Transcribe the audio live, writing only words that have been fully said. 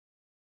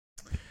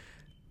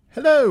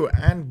Hello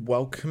and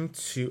welcome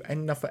to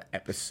another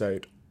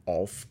episode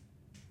of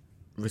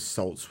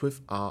Results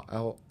with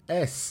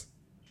RLS.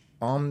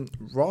 I'm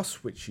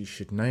Ross, which you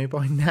should know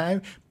by now,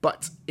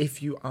 but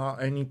if you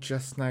are only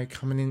just now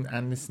coming in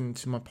and listening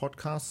to my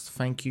podcast,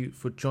 thank you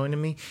for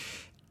joining me.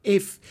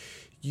 If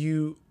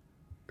you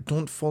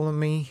don't follow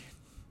me,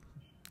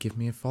 give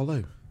me a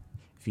follow.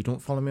 If you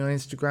don't follow me on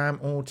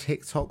Instagram or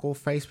TikTok or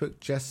Facebook,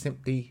 just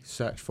simply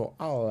search for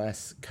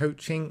RLS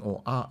Coaching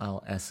or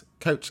RLS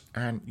Coach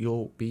and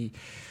you'll be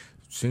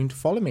soon to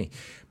follow me.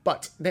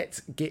 But let's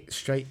get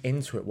straight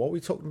into it. What are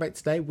we talking about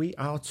today? We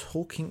are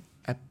talking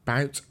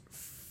about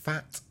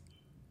fat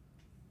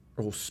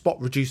or spot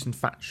reducing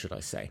fat, should I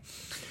say.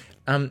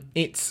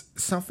 It's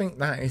something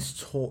that is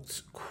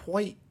taught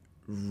quite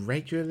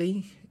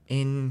regularly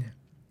in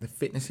the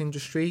fitness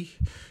industry.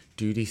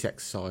 Do this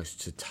exercise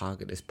to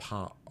target this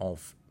part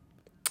of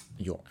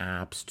your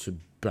abs to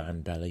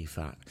burn belly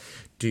fat.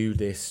 Do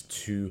this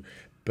to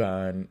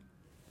burn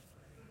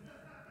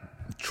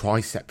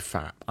tricep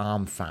fat,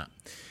 arm fat.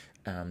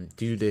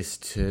 Do this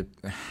to,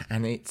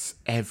 and it's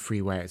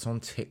everywhere. It's on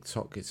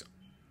TikTok. It's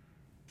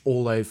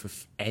all over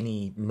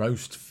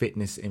most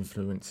fitness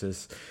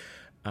influencers,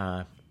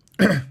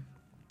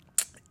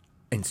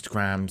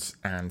 Instagrams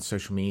and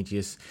social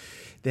medias.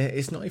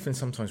 It's not even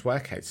sometimes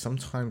workouts.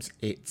 Sometimes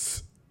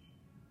it's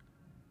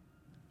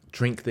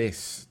drink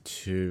this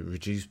to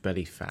reduce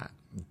belly fat.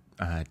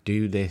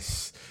 Do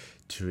this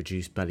to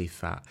reduce belly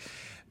fat.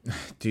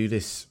 Do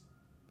this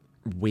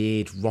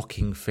weird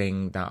rocking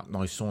thing that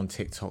I saw on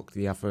TikTok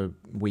the other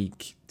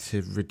week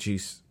to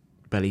reduce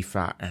belly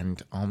fat.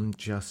 And I'm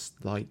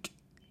just like,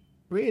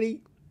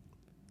 really?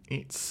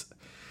 It's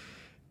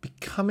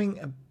becoming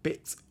a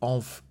bit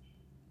of,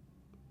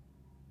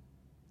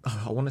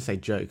 I want to say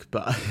joke,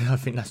 but I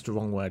think that's the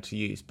wrong word to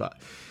use. But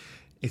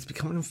it's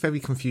becoming very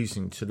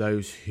confusing to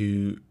those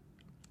who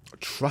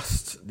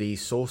trust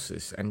these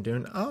sources and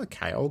doing,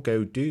 okay, I'll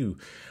go do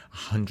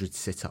 100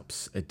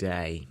 sit-ups a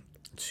day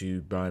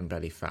to burn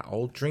belly fat.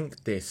 I'll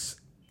drink this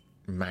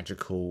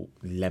magical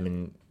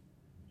lemon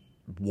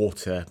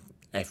water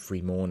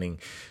every morning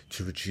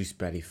to reduce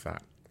belly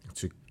fat,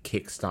 to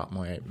kickstart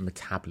my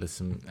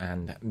metabolism.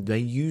 And they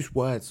use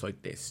words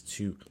like this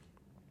to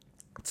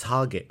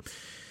target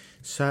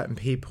certain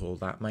people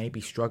that may be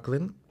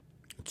struggling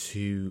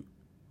to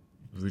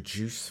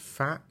reduce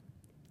fat,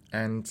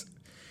 and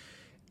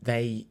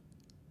they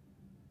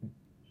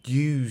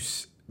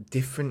use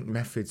different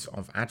methods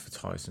of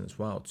advertising as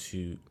well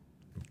to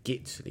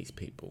get to these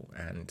people.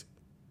 And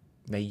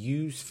they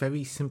use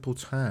very simple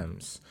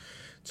terms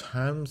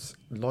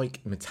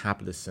like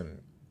metabolism,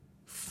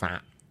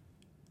 fat,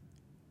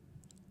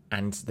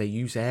 and they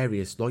use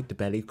areas like the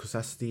belly because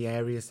that's the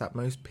areas that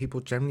most people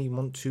generally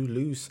want to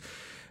lose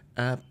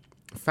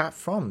fat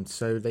from.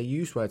 So they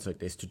use words like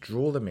this to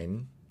draw them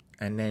in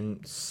and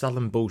then sell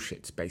them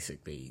bullshit,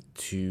 basically,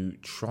 to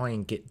try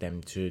and get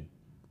them to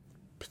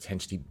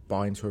potentially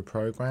buy into a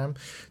program,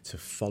 to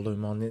follow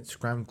them on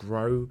Instagram,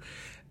 grow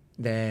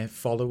their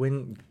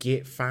following,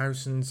 get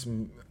thousands,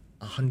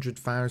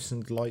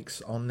 100,000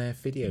 likes on their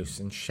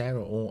videos and share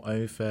it all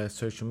over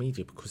social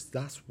media because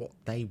that's what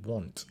they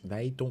want.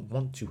 They don't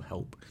want to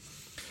help.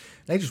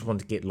 They just want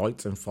to get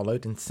liked and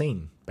followed and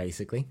seen,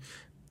 basically.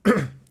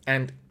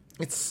 And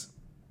it's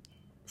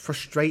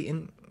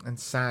frustrating and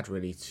sad,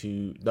 really,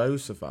 to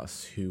those of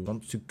us who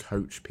want to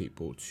coach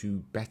people to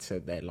better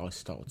their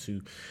lifestyle,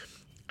 to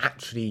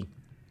actually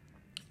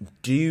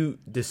do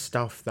the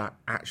stuff that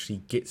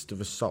actually gets the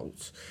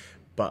results.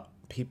 But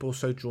people are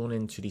so drawn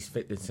into these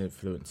fitness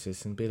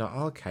influencers and be like,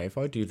 okay, if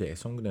I do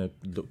this, I'm going to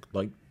look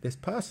like this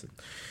person.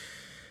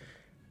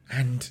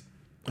 And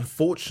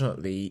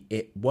unfortunately,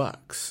 it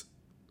works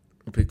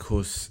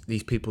because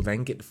these people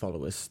then get the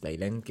followers, they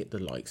then get the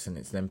likes, and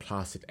it's then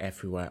plastered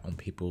everywhere on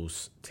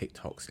people's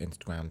TikToks,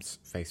 Instagrams,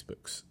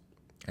 Facebooks,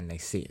 and they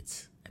see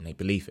it and they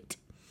believe it.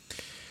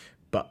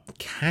 But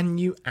can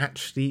you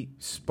actually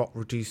spot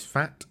reduce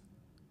fat?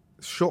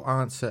 Short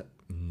answer,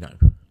 no.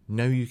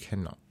 No, you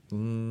cannot.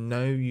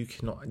 No, you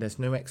cannot. There's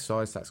no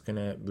exercise that's going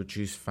to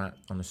reduce fat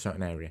on a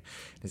certain area.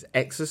 There's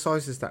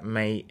exercises that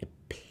may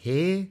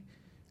appear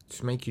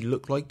to make you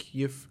look like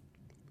you've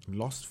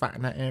lost fat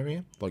in that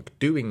area. Like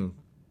doing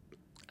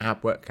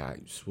ab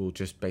workouts will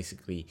just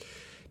basically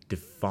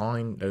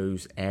define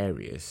those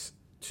areas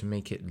to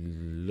make it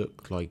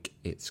look like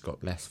it's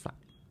got less fat.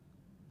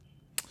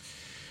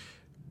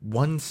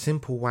 One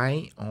simple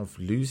way of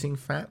losing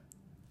fat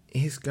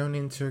is going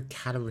into a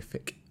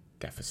calorific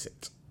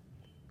deficit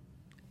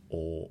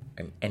or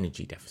an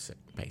energy deficit,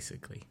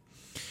 basically.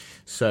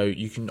 So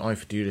you can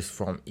either do this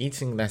from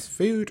eating less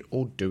food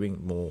or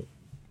doing more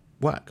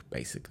work,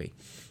 basically.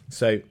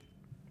 So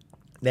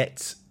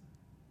let's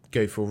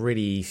go for a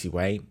really easy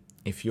way.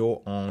 If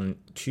you're on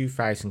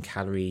 2,000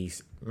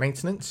 calories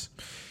maintenance,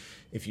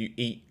 if you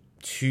eat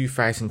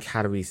 2,000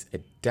 calories a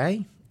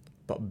day,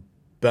 but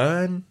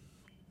burn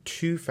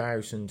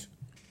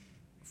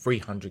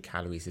 2,300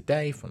 calories a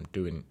day from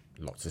doing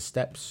lots of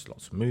steps,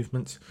 lots of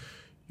movements,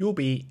 you'll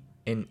be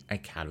in a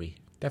calorie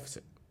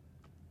deficit.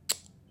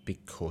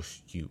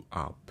 because you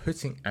are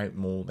putting out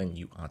more than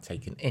you are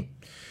taking in.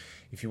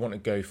 If you want to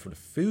go for the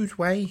food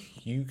way,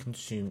 you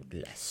consume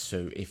less.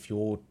 So if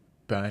you're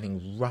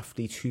burning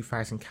roughly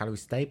 2,000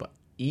 calories a day, but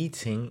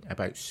eating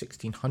about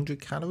 1,600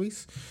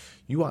 calories,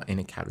 you are in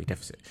a calorie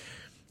deficit.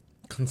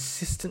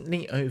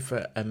 Consistently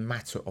over a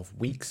matter of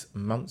weeks,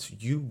 months,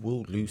 you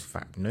will lose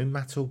fat, no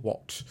matter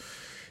what.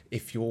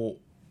 If you're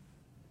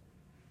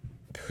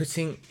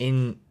putting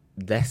in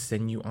less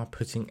than you are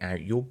putting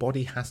out, your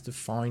body has to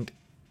find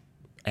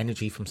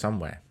energy from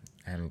somewhere,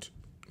 and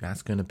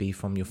that's going to be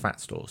from your fat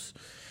stores.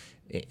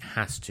 It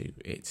has to.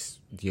 It's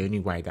the only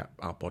way that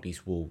our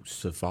bodies will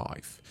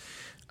survive.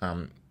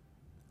 And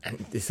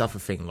this other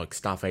thing, like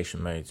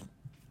starvation modes,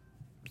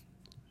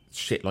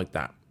 shit like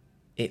that,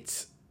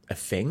 it's a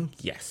thing,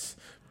 yes.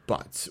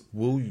 But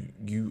will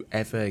you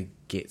ever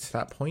get to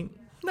that point?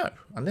 No.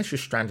 Unless you're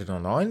stranded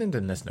on an island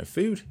and there's no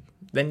food,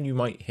 then you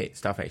might hit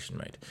starvation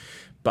mode.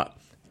 But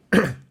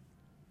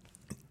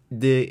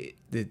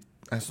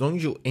as long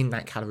as you're in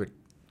that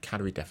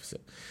calorie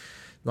deficit,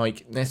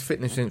 like there's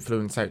fitness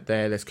influencers out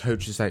there, there's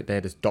coaches out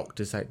there, there's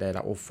doctors out there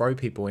that will throw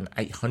people in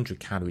 800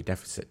 calorie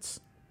deficits.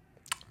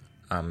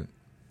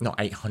 Not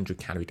 800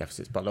 calorie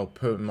deficits, but they'll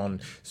put them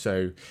on.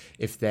 So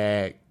if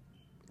their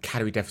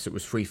calorie deficit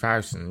was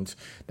 3,000,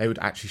 they would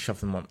actually shove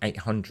them on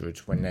 800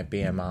 when their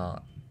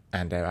BMR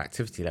and their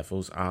activity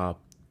levels are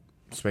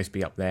supposed to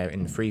be up there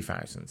in the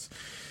 3,000s,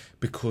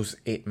 because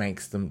it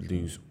makes them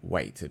lose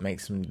weight. It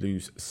makes them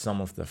lose some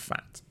of the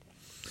fat.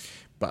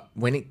 But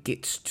when it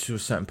gets to a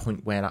certain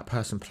point where that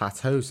person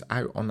plateaus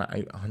out on that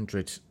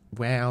 800,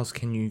 where else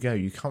can you go?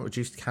 You can't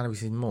reduce the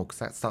calories anymore, because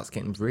that starts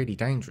getting really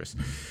dangerous.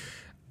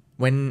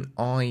 When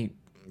I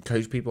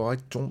coach people, I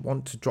don't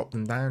want to drop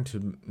them down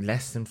to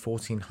less than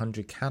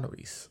 1,400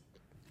 calories.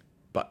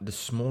 But the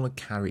smaller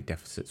calorie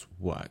deficits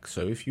work.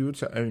 So if you were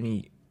to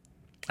only...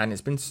 And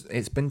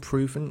it's been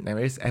proven, there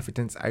is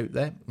evidence out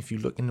there, if you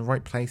look in the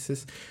right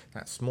places,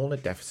 that smaller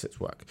deficits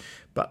work.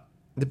 But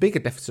the bigger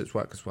deficits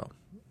work as well.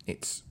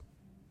 It's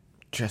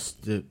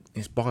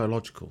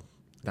biological,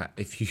 that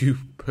if you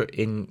put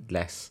in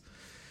less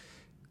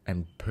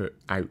and put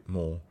out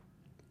more,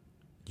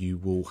 you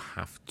will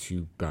have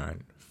to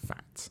burn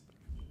fat.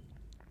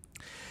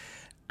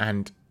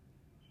 And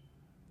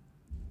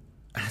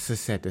as I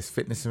said, there's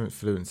fitness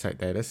influencers out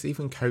there, there's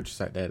even coaches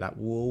out there that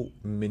will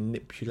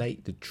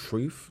manipulate the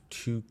truth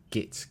to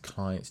get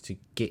clients, to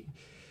get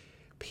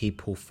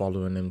people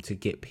following them, to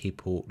get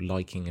people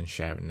liking and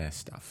sharing their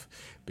stuff.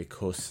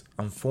 Because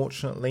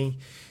unfortunately,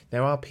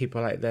 there are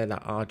people out there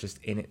that are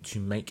just in it to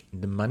make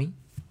the money.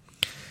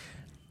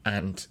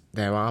 And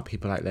there are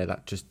people out there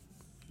that just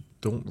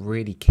don't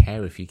really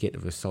care if you get the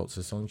results.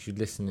 As long as you're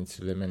listening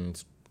to them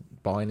and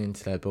buying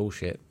into their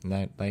bullshit,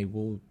 they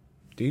will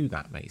do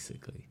that,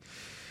 basically.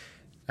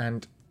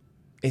 And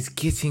it's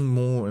getting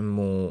more and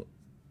more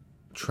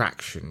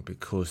traction,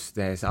 because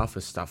there's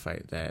other stuff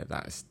out there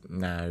that's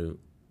now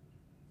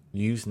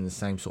using the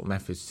same sort of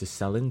methods to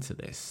sell into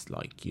this,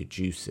 like your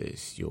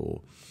juices,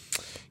 your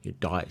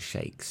diet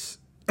shakes,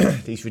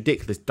 these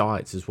ridiculous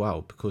diets as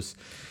well, because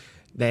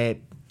they're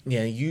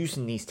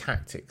using these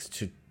tactics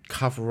to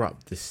cover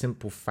up the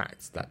simple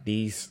fact that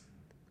these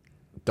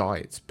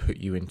diets put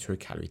you into a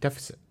calorie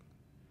deficit.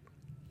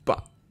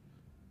 But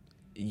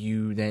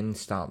you then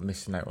start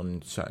missing out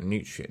on certain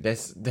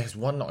nutrients. There's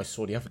one that I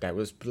saw the other day, it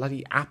was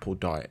bloody apple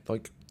diet.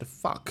 Like, the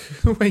fuck?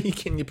 Where are you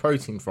getting your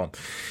protein from?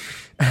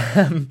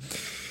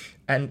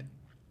 And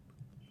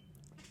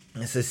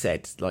as I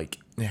said, like,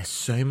 there's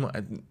so much,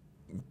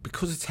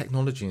 because of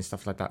technology and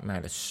stuff like that now,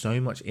 there's so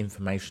much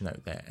information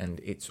out there, and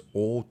it's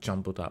all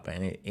jumbled up,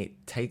 and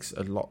it takes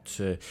a lot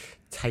to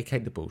take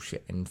out the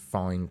bullshit and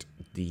find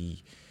the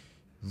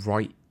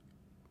right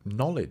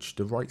knowledge,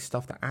 the right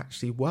stuff that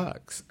actually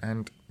works.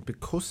 And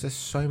because there's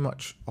so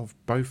much of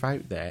both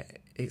out there,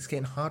 it's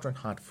getting harder and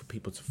harder for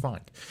people to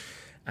find.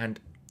 And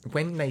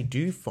when they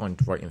do find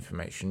the right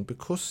information,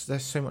 because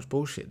there's so much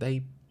bullshit,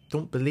 they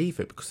don't believe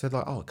it, because they're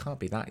like, oh, it can't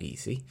be that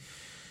easy.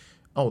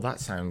 Oh, that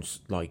sounds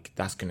like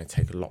that's going to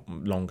take a lot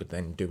longer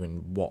than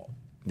doing what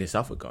this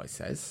other guy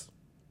says.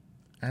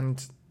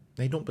 And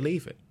they don't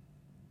believe it.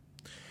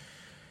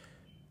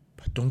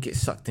 But don't get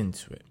sucked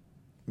into it.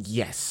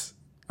 Yes,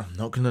 I'm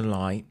not going to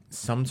lie,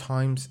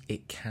 sometimes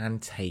it can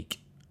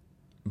take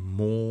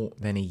more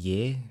than a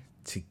year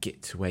to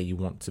get to where you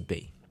want to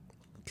be.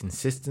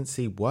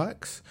 Consistency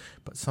works,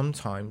 but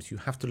sometimes you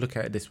have to look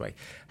at it this way.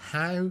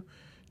 How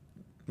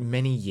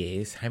many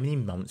years, how many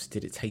months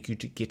did it take you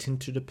to get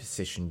into the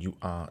position you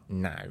are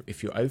now?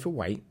 If you're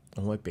overweight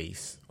or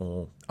obese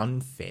or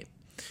unfit,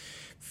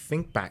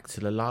 think back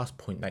to the last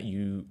point that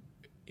you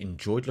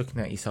enjoyed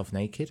looking at yourself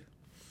naked,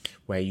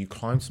 where you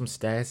climbed some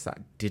stairs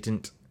that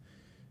didn't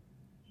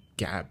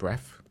get out of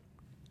breath.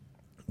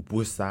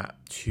 Was that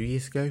 2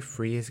 years ago,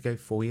 3 years ago,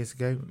 4 years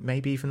ago,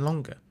 maybe even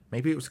longer?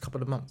 Maybe it was a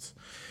couple of months.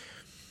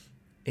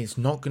 It's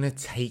not going to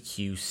take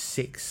you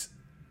 6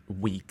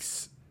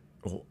 weeks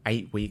or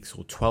 8 weeks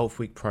or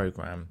 12-week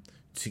program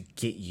to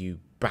get you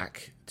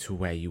back to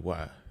where you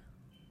were.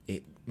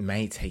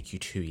 may take you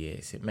 2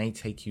 years, it may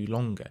take you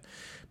longer,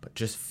 but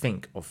just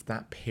think of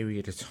that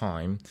period of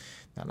time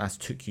that's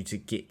took you to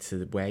get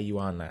to where you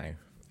are now,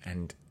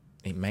 and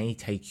it may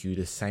take you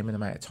the same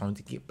amount of time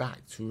to get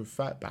back, to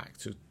revert back,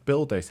 to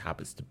build those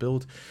habits, to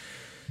build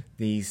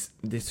these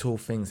little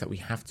things that we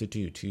have to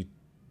do to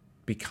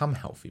become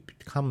healthy,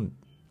 become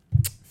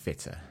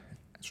fitter,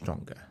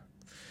 stronger.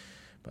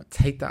 But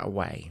take that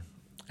away,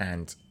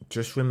 and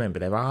just remember,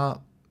 there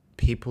are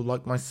people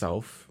like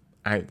myself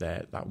out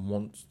there that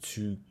want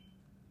to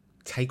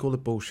take all the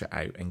bullshit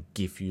out and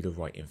give you the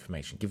right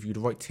information, give you the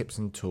right tips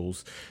and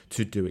tools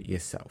to do it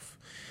yourself.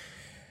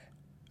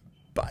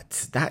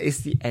 But that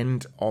is the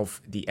end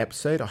of the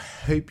episode. I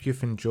hope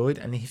you've enjoyed,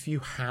 and if you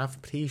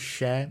have, please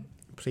share,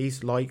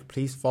 please like,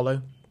 please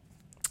follow,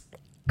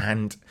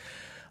 and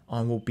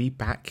I will be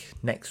back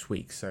next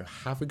week. So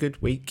have a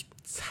good week,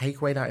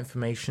 take away that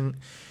information,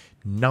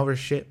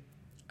 nourish it,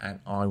 and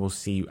I will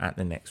see you at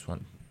the next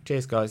one.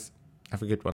 Cheers, guys. Have a good one.